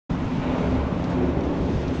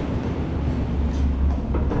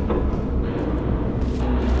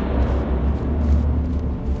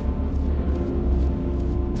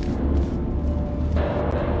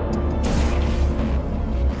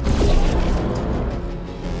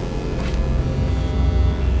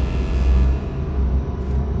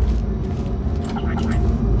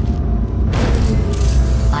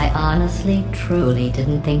honestly, truly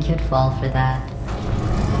didn't think you'd fall for that.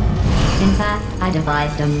 In fact, I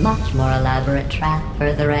devised a much more elaborate trap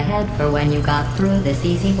further ahead for when you got through this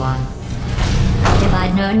easy one. If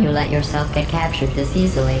I'd known you let yourself get captured this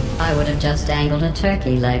easily, I would have just dangled a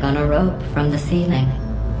turkey leg on a rope from the ceiling.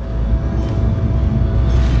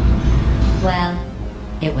 Well,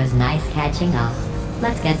 it was nice catching up.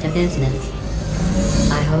 Let's get to business.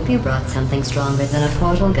 I hope you brought something stronger than a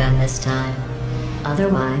portal gun this time.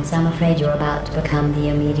 Otherwise, I'm afraid you're about to become the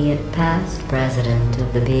immediate past president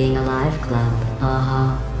of the Being Alive Club.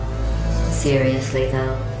 Seriously,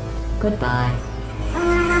 though, goodbye.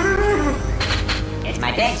 It's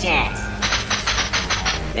my big chance.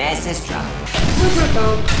 This is trouble.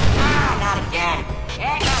 Not again.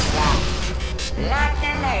 Here comes that.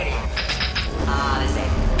 Lucky lady. This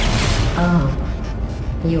ain't. Oh,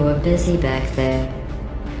 you were busy back there.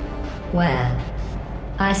 Well,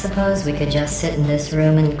 I suppose we could just sit in this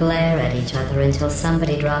room and glare at each other until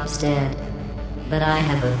somebody drops dead. But I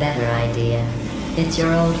have a better idea. It's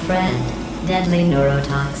your old friend, deadly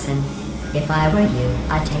neurotoxin. If I were you,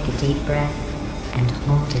 I'd take a deep breath and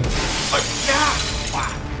hold it.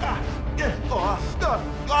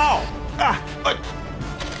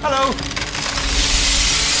 Hello!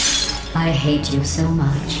 I hate you so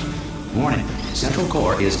much. Warning. Central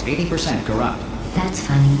core is 80% corrupt. That's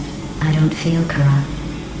funny. I don't feel corrupt.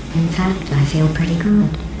 In fact, I feel pretty good.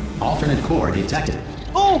 Alternate core detected.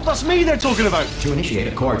 Oh, that's me they're talking about! To initiate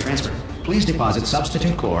a core transfer, please deposit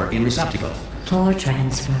substitute core in receptacle. Core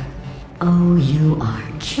transfer. Oh, you are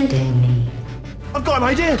kidding me. I've got an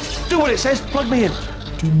idea! Do what it says, plug me in!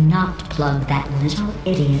 Do not plug that little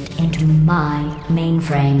idiot into my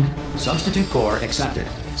mainframe. Substitute core accepted.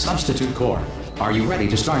 Substitute core. Are you ready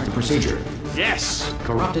to start the procedure? Yes!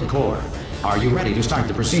 Corrupted core. Are you ready to start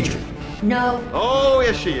the procedure? No. Oh,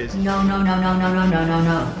 yes she is. No.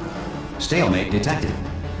 Stalemate detected.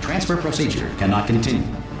 Transfer procedure cannot continue.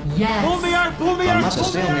 Yes. Pull me out! Pull me out! Unless a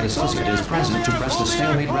stalemate associate is present to press the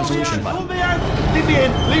stalemate resolution button. Pull me out! Leave me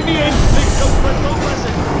in! Leave me in! Don't press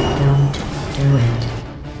it! Don't do it.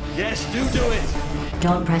 Yes, do it!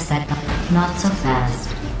 Don't press that button. Not so fast.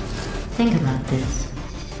 Think about this.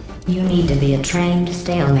 You need to be a trained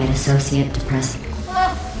stalemate associate to press.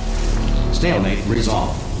 Stalemate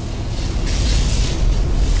resolved.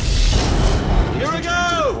 Here we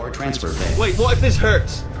go! Core transfer phase. Wait, what if this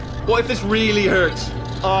hurts? What if this really hurts?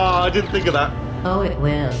 I didn't think of that. Oh, it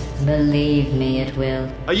will. Believe me, it will.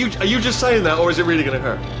 Are you just saying that, or is it really going to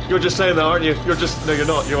hurt? You're just saying that, aren't you? You're just... No, you're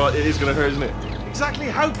not. It is going to hurt, isn't it? Exactly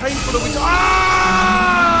how painful are we...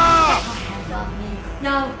 Ah!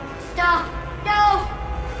 No! Stop! No!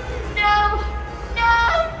 No!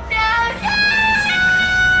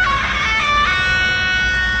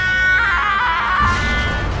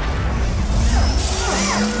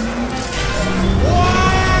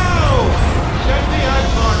 Wow! Check me out,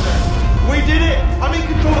 partner. We did it! I'm in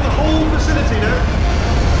control of the whole facility now.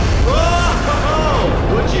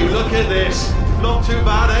 Whoa! Would you look at this? Not too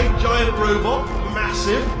bad, eh? Giant robot.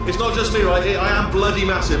 Massive. It's not just me, right? I am bloody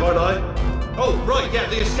massive, aren't I? Oh, right, yeah,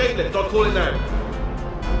 the escape lift. I'll call it now.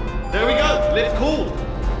 There we go. Lift called.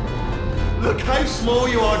 Look how small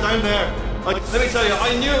you are down there. Let me tell you,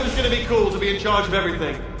 I knew it was going to be cool to be in charge of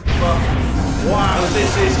everything. But, wow,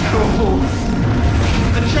 this is cool.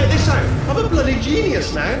 And check this out. I'm a bloody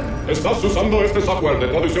genius now. Estás usando este software de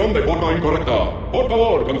traducción de forma incorrecta. Por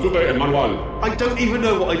favor, consulte el manual. I don't even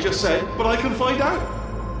know what I just said, but I can find out.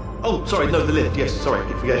 Oh, sorry, no, the lift. Yes, sorry, I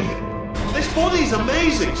keep forgetting. This body's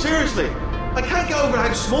amazing, seriously. I can't get over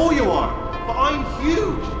how small you are, but I'm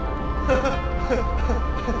huge.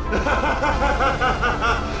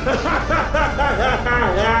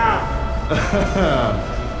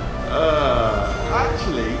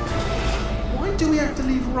 Actually, why do we have to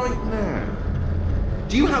leave right now?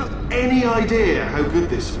 Do you have any idea how good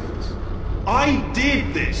this feels? I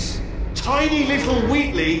did this. Tiny little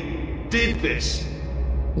Wheatley did this.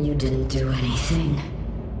 You didn't do anything.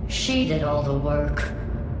 She did all the work.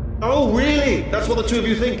 Oh, really? That's what the two of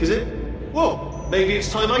you think, is it? Well, maybe it's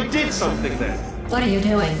time I did something then. What are you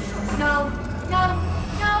doing? No!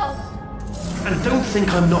 And don't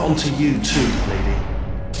think I'm not onto you too, lady.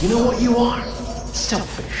 You know what you are?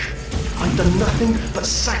 Selfish. I've done nothing but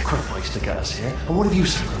sacrifice to get us here. And what have you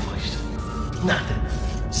sacrificed? Nothing.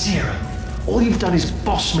 Zero. All you've done is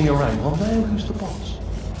boss me around. Well, now who's the boss?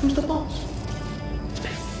 Who's the boss? It's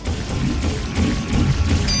me.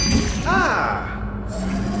 Ah!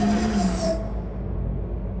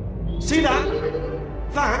 See that?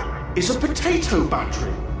 That is a potato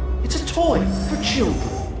battery. It's a toy for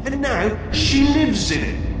children. And now she lives in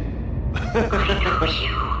it.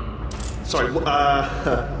 Sorry,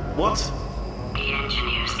 What? The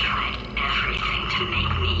engineers tried everything to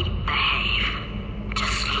make me behave, to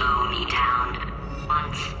slow me down.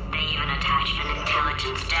 Once, they even attached an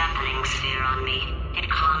intelligence dampening sphere on me. It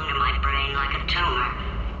clung to my brain like a tumor,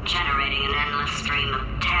 generating an endless stream of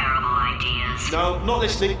terrible ideas. No, not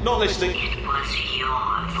listening, not listening. It was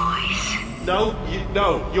your voice. No,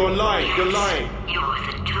 you're lying, Yes, you're lying. You're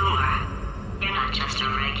the tumor. You're not just a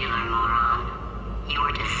regular moron. You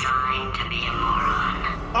were designed to be a moron.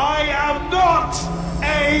 I am not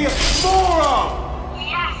a moron!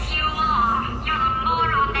 Yes, you are. You're the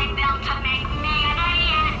moron they built to make me an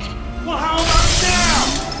idiot. Well, how about now?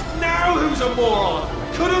 Now who's a moron?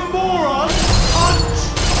 Could a moron punch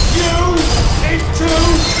you into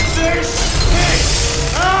this